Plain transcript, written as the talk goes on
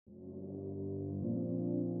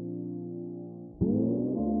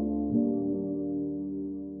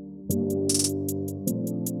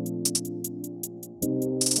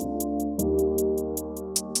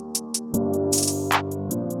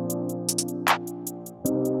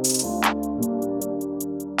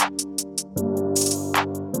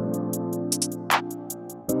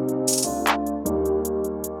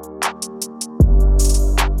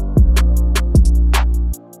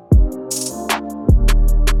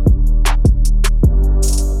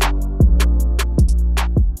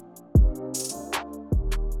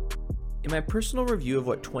In my personal review of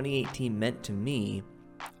what 2018 meant to me,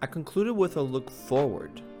 I concluded with a look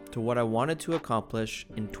forward to what I wanted to accomplish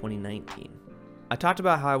in 2019. I talked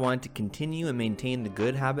about how I wanted to continue and maintain the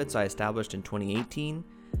good habits I established in 2018,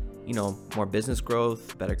 more business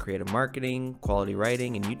growth, better creative marketing, quality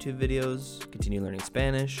writing and YouTube videos, continue learning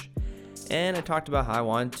Spanish, and I talked about how I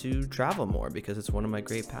wanted to travel more because it's one of my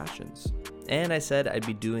great passions. And I said I'd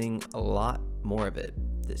be doing a lot more of it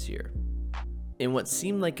this year. In what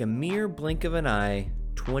seemed like a mere blink of an eye,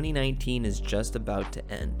 2019 is just about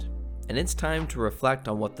to end, and it's time to reflect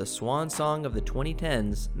on what the swan song of the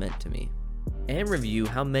 2010s meant to me, and review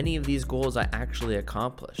how many of these goals I actually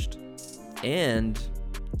accomplished, and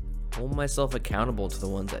hold myself accountable to the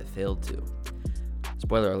ones I failed to.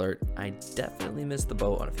 Spoiler alert, I definitely missed the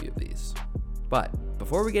boat on a few of these. But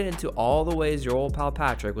before we get into all the ways your old pal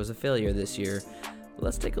Patrick was a failure this year,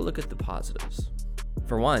 let's take a look at the positives.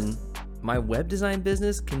 For one, my web design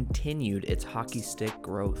business continued its hockey stick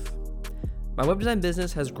growth. My web design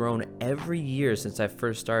business has grown every year since I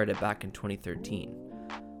first started it back in 2013.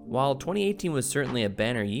 While 2018 was certainly a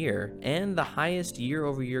banner year and the highest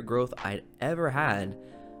year-over-year growth I'd ever had,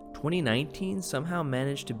 2019 somehow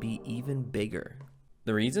managed to be even bigger.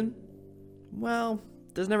 The reason? Well,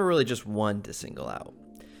 there's never really just one to single out.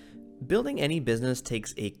 Building any business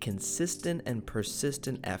takes a consistent and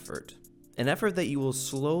persistent effort. An effort that you will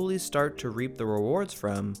slowly start to reap the rewards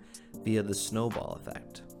from via the snowball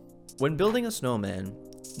effect. When building a snowman,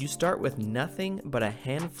 you start with nothing but a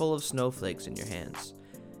handful of snowflakes in your hands.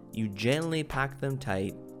 You gently pack them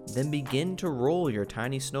tight, then begin to roll your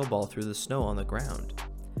tiny snowball through the snow on the ground.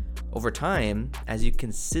 Over time, as you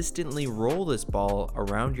consistently roll this ball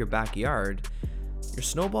around your backyard, your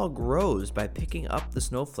snowball grows by picking up the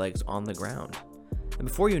snowflakes on the ground. And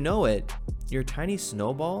before you know it, your tiny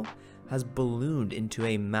snowball has ballooned into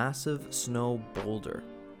a massive snow boulder.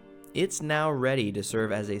 It's now ready to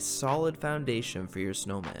serve as a solid foundation for your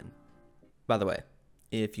snowman. By the way,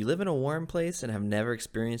 if you live in a warm place and have never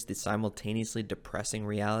experienced the simultaneously depressing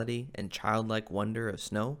reality and childlike wonder of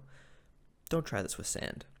snow, don't try this with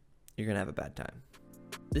sand. You're gonna have a bad time.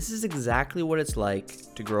 This is exactly what it's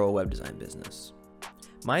like to grow a web design business.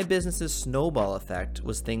 My business's snowball effect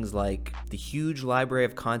was things like the huge library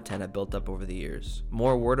of content I built up over the years,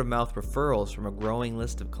 more word-of-mouth referrals from a growing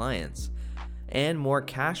list of clients, and more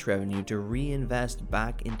cash revenue to reinvest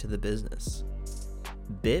back into the business.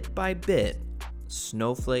 Bit by bit,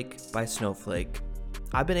 snowflake by snowflake,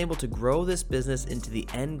 I've been able to grow this business into the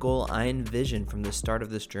end goal I envisioned from the start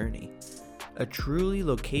of this journey. A truly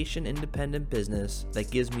location-independent business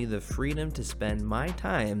that gives me the freedom to spend my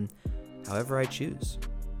time however I choose.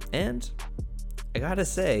 And I gotta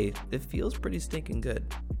say, it feels pretty stinking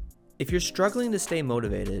good. If you're struggling to stay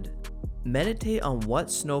motivated, meditate on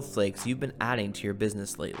what snowflakes you've been adding to your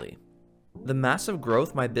business lately. The massive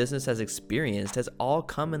growth my business has experienced has all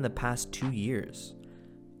come in the past 2 years.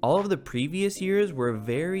 All of the previous years were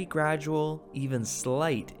very gradual, even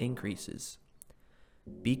slight increases.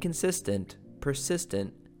 Be consistent,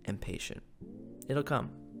 persistent, and patient. It'll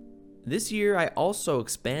come. This year, I also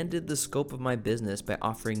expanded the scope of my business by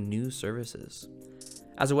offering new services.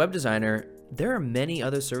 As a web designer, there are many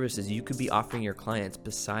other services you could be offering your clients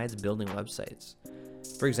besides building websites.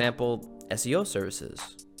 For example, SEO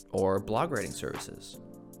services, or blog writing services,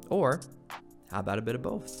 or how about a bit of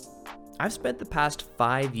both? I've spent the past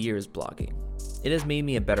 5 years blogging. It has made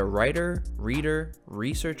me a better writer, reader,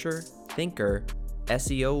 researcher, thinker,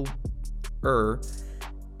 SEO-er,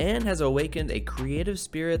 and has awakened a creative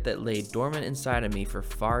spirit that lay dormant inside of me for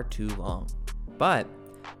far too long. But,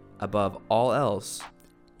 above all else,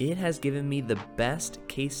 it has given me the best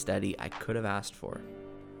case study I could have asked for.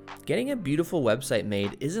 Getting a beautiful website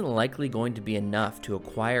made isn't likely going to be enough to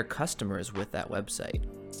acquire customers with that website.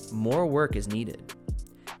 More work is needed.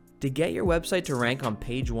 To get your website to rank on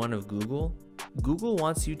page 1 of Google, Google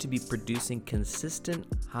wants you to be producing consistent,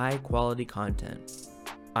 high-quality content.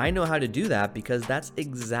 I know how to do that because that's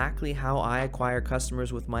exactly how I acquire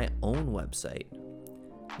customers with my own website.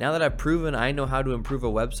 Now that I've proven I know how to improve a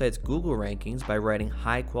website's Google rankings by writing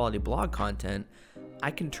high-quality blog content,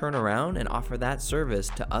 I can turn around and offer that service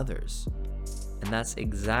to others. And and that's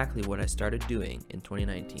exactly what I started doing in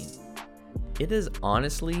 2019. It has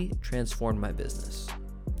honestly transformed my business,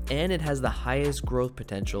 and it has the highest growth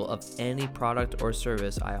potential of any product or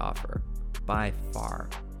service I offer, by far.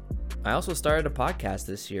 I also started a podcast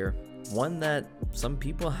this year, one that some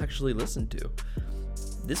people actually listen to.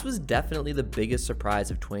 This was definitely the biggest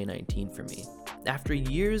surprise of 2019 for me. After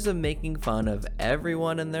years of making fun of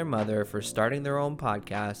everyone and their mother for starting their own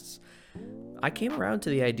podcasts, I came around to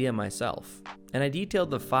the idea myself, and I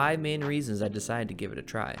detailed the 5 main reasons I decided to give it a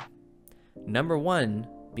try. Number 1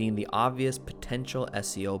 being the obvious potential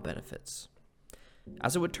SEO benefits.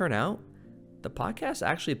 As it would turn out, the podcast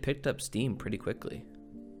actually picked up steam pretty quickly.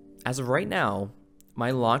 As of right now,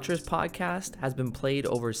 my Launchers podcast has been played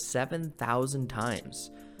over 7,000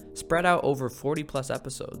 times, spread out over 40 plus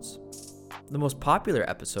episodes. The most popular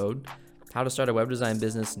episode, How to Start a Web Design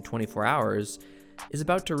Business in 24 Hours, is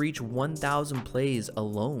about to reach 1,000 plays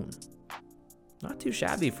alone. Not too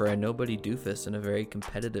shabby for a nobody doofus in a very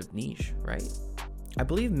competitive niche, right? I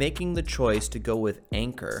believe making the choice to go with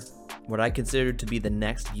Anchor, what I considered to be the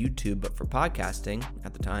next YouTube but for podcasting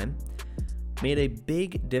at the time, made a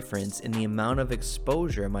big difference in the amount of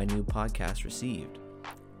exposure my new podcast received.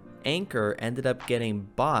 Anchor ended up getting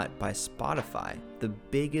bought by Spotify, the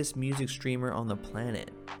biggest music streamer on the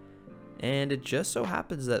planet. And it just so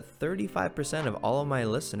happens that 35% of all of my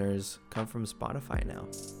listeners come from Spotify now.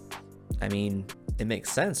 I mean, it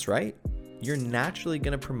makes sense, right? You're naturally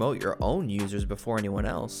going to promote your own users before anyone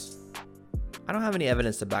else. I don't have any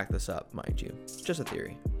evidence to back this up, mind you. It's just a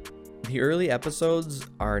theory. The early episodes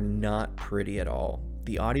are not pretty at all.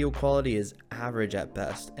 The audio quality is average at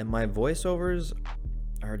best, and my voiceovers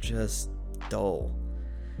are just dull.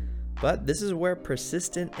 But this is where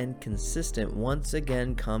persistent and consistent once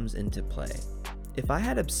again comes into play. If I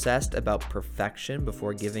had obsessed about perfection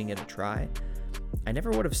before giving it a try, I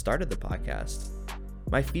never would have started the podcast.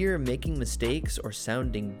 My fear of making mistakes or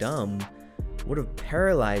sounding dumb would have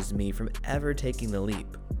paralyzed me from ever taking the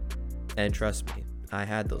leap. And trust me, I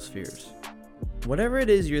had those fears. Whatever it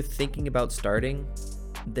is you're thinking about starting,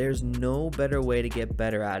 there's no better way to get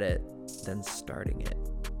better at it than starting it.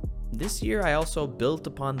 This year, I also built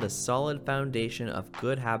upon the solid foundation of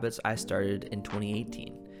good habits I started in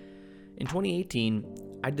 2018. In 2018,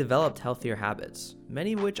 I developed healthier habits,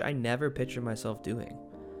 many of which I never pictured myself doing.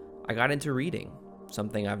 I got into reading,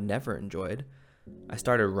 something I've never enjoyed. I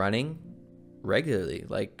started running regularly,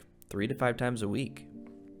 like 3 to 5 times a week.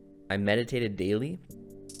 I meditated daily,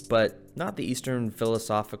 but not the Eastern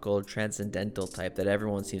philosophical transcendental type that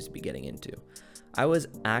everyone seems to be getting into. I was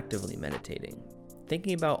actively meditating,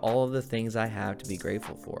 thinking about all of the things I have to be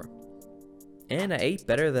grateful for. And I ate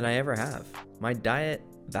better than I ever have. My diet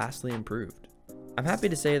vastly improved. I'm happy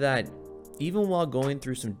to say that even while going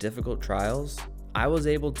through some difficult trials, I was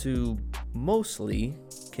able to mostly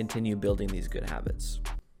continue building these good habits,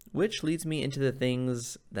 which leads me into the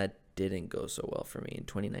things that didn't go so well for me in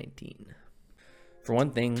 2019. For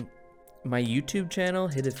one thing, my YouTube channel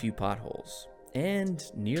hit a few potholes and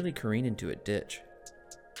nearly careened into a ditch.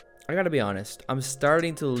 I gotta be honest, I'm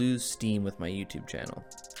starting to lose steam with my YouTube channel.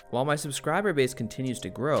 While my subscriber base continues to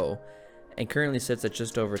grow and currently sits at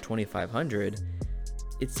just over 2,500,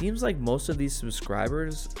 it seems like most of these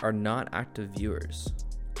subscribers are not active viewers.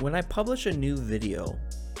 When I publish a new video,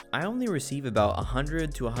 I only receive about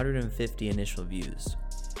 100 to 150 initial views.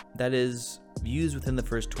 That is, views within the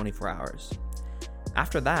first 24 hours.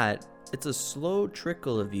 After that, it's a slow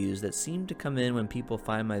trickle of views that seem to come in when people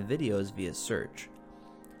find my videos via search.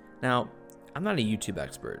 Now, I'm not a YouTube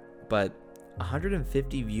expert, but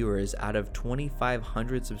 150 viewers out of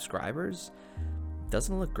 2,500 subscribers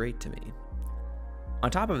doesn't look great to me. On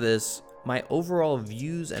top of this, my overall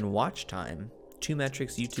views and watch time, 2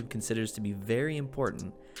 metrics YouTube considers to be very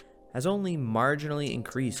important, has only marginally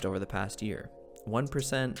increased over the past year,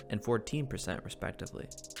 1% and 14% respectively.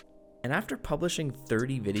 And after publishing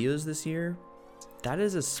 30 videos this year, that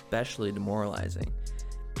is especially demoralizing.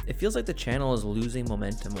 It feels like the channel is losing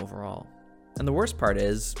momentum overall. And the worst part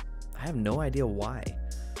is, I have no idea why.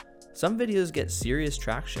 Some videos get serious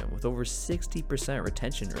traction with over 60%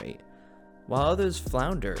 retention rate, while others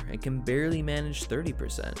flounder and can barely manage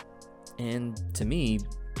 30%. And to me,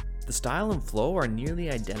 the style and flow are nearly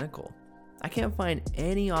identical. I can't find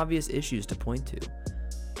any obvious issues to point to,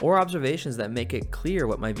 or observations that make it clear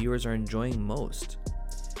what my viewers are enjoying most.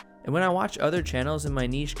 And when I watch other channels in my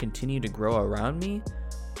niche continue to grow around me,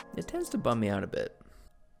 it tends to bum me out a bit.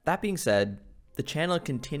 That being said, the channel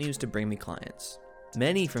continues to bring me clients,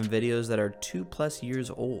 many from videos that are 2+ years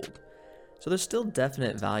old, so there's still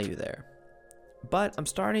definite value there. But I'm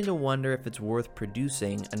starting to wonder if it's worth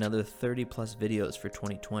producing another 30+ videos for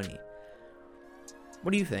 2020.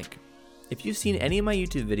 What do you think? If you've seen any of my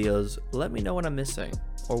YouTube videos, let me know what I'm missing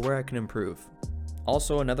or where I can improve.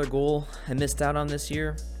 Also, another goal I missed out on this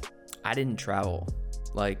year, I didn't travel,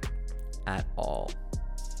 like, at all.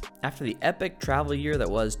 After the epic travel year that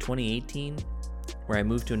was 2018, where I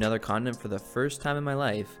moved to another continent for the first time in my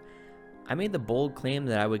life, I made the bold claim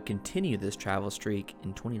that I would continue this travel streak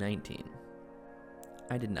in 2019.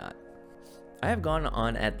 I did not. I have gone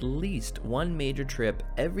on at least one major trip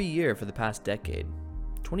every year for the past decade.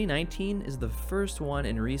 2019 is the first one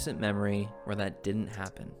in recent memory where that didn't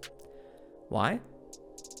happen. Why?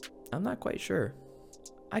 I'm not quite sure.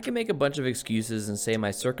 I can make a bunch of excuses and say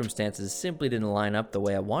my circumstances simply didn't line up the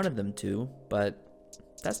way I wanted them to, but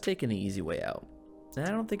that's taking the easy way out. And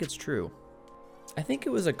I don't think it's true. I think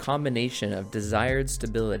it was a combination of desired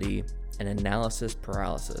stability and analysis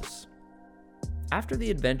paralysis. After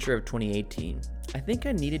the adventure of 2018, I think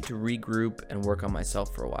I needed to regroup and work on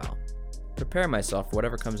myself for a while. Prepare myself for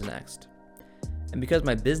whatever comes next. And because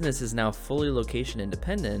my business is now fully location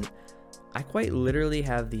independent, I quite literally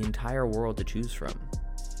have the entire world to choose from.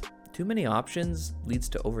 Too many options leads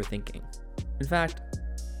to overthinking. In fact,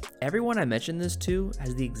 everyone I mention this to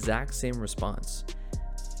has the exact same response.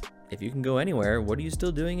 If you can go anywhere, what are you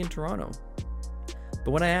still doing in Toronto?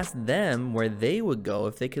 But when I ask them where they would go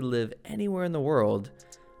if they could live anywhere in the world,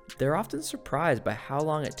 they're often surprised by how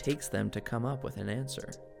long it takes them to come up with an answer.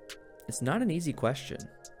 It's not an easy question,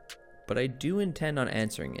 but I do intend on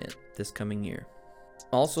answering it this coming year.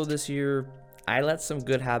 Also this year, I let some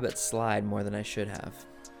good habits slide more than I should have.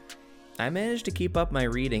 I managed to keep up my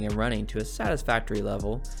reading and running to a satisfactory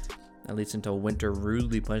level, at least until winter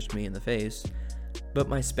rudely punched me in the face, but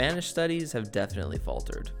my Spanish studies have definitely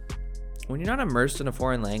faltered. When you're not immersed in a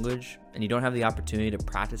foreign language and you don't have the opportunity to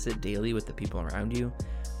practice it daily with the people around you,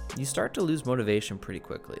 you start to lose motivation pretty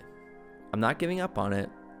quickly. I'm not giving up on it.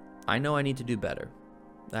 I know I need to do better.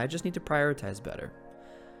 I just need to prioritize better.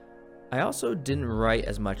 I also didn't write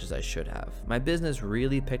as much as I should have. My business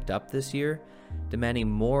really picked up this year, demanding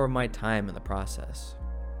more of my time in the process.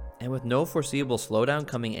 And with no foreseeable slowdown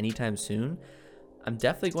coming anytime soon, I'm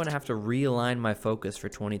definitely going to have to realign my focus for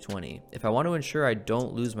 2020 if I want to ensure I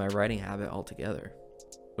don't lose my writing habit altogether.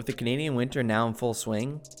 With the Canadian winter now in full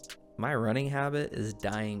swing, my running habit is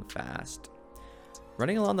dying fast.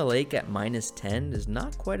 Running along the lake at -10 is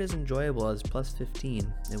not quite as enjoyable as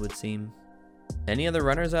 +15, it would seem. Any other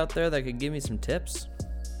runners out there that could give me some tips?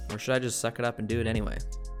 Or should I just suck it up and do it anyway?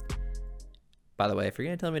 By the way, if you're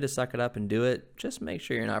going to tell me to suck it up and do it, just make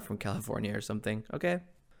sure you're not from California or something, okay?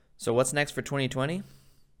 So what's next for 2020?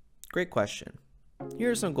 Great question. Here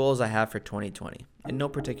are some goals I have for 2020, in no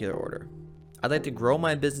particular order. I'd like to grow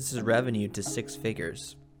my business's revenue to 6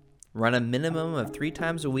 figures, run a minimum of 3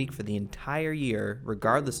 times a week for the entire year,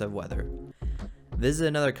 regardless of weather, visit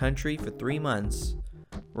another country for 3 months,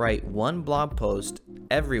 write 1 blog post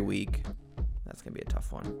every week. That's going to be a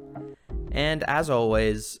tough one. And as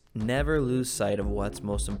always, never lose sight of what's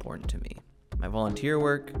most important to me. My volunteer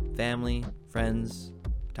work, family, friends,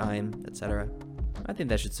 time, etc. I think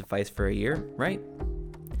that should suffice for a year, right?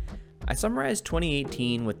 I summarized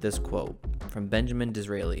 2018 with this quote from Benjamin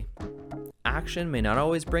Disraeli. Action may not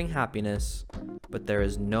always bring happiness, but there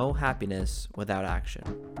is no happiness without action.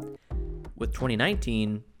 With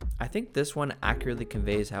 2019, I think this one accurately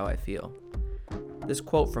conveys how I feel. This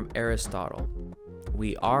quote from Aristotle,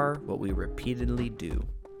 "We are what we repeatedly do."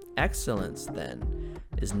 Excellence, then,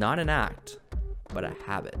 is not an act, but a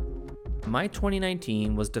habit. My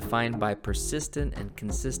 2019 was defined by persistent and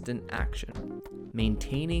consistent action,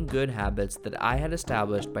 maintaining good habits that I had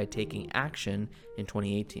established by taking action in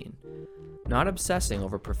 2018, not obsessing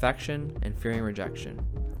over perfection and fearing rejection.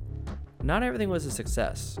 Not everything was a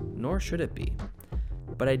success, nor should it be,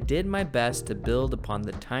 but I did my best to build upon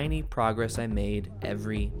the tiny progress I made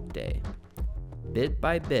every day. Bit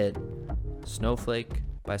by bit, snowflake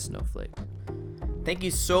by snowflake. Thank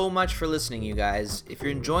you so much for listening, you guys. If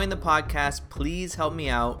you're enjoying the podcast, please help me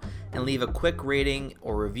out and leave a quick rating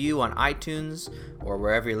or review on iTunes or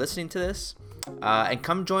wherever you're listening to this. And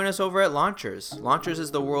come join us over at Launchers. Launchers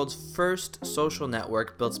is the world's first social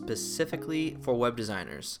network built specifically for web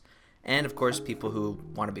designers. And of course, people who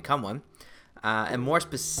want to become one. And more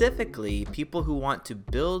specifically, people who want to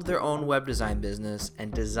build their own web design business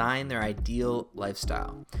and design their ideal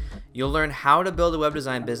lifestyle. You'll learn how to build a web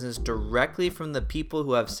design business directly from the people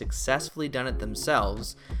who have successfully done it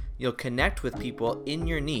themselves. You'll connect with people in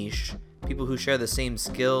your niche, people who share the same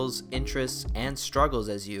skills, interests, and struggles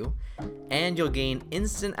as you, and you'll gain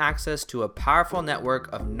instant access to a powerful network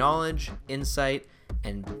of knowledge, insight,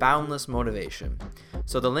 and boundless motivation.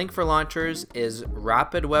 So the link for Launchers is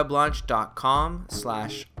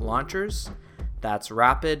rapidweblaunch.com/launchers. That's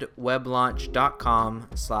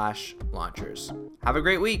rapidweblaunch.com/launchers. Have a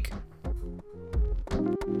great week.